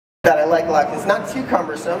that I like a lot because it's not too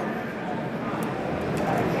cumbersome,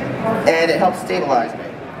 and it helps stabilize me.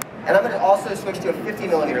 And I'm going to also switch to a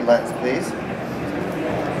 50mm lens, please.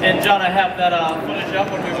 And John, I have that footage up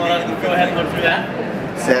when we want to go ahead and look through that.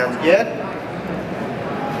 Sounds good.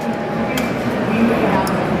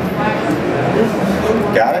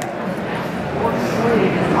 Got it?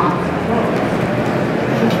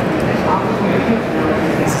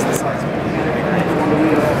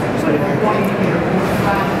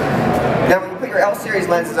 Now when you put your L series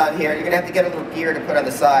lenses on here, you're going to have to get a little gear to put on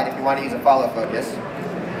the side if you want to use a follow focus.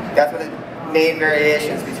 That's one of the main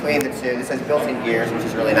variations between the two. This has built-in gears, which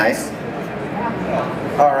is really nice.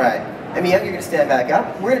 Alright, and you're going to stand back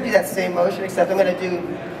up. We're going to do that same motion, except I'm going to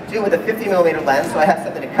do it with a 50mm lens, so I have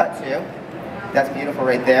something to cut to. That's beautiful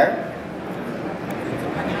right there.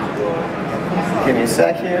 Give me a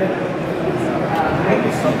sec here.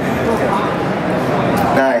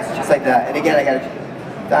 Nice, just like that. And again, I got to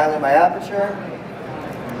dial in my aperture.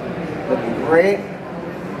 Looking great.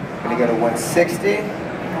 I'm going to go to 160,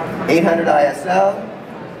 800 ISO.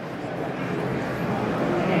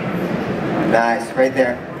 Nice, right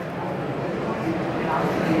there.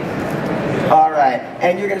 All right,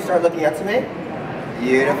 and you're going to start looking up to me.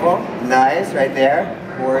 Beautiful, nice, right there,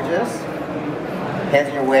 gorgeous. Hands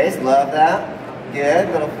on your waist, love that. Good,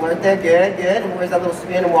 little flirt there, good, good. And where's that little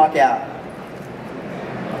spin and walk out?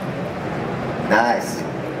 Nice.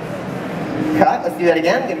 Cut, let's do that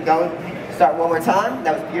again. I'm going to go start one more time.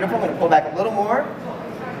 That was beautiful. I'm going to pull back a little more.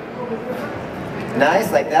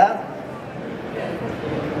 Nice, like that.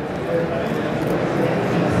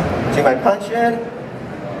 Do my punch in.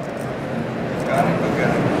 Got it,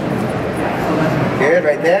 okay. Good,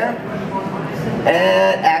 right there.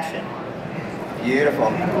 And action. Beautiful.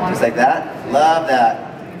 Just like that. Love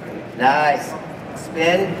that. Nice.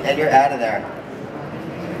 Spin, and you're out of there.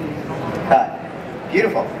 Cut.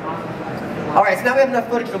 Beautiful. Alright, so now we have enough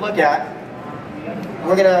footage to look at.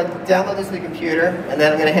 We're going to download this to the computer, and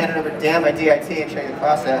then I'm going to hand it over to Dan, my DIT, and show you the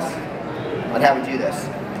process on how we do this.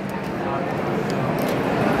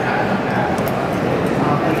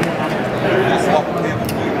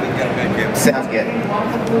 Sounds good.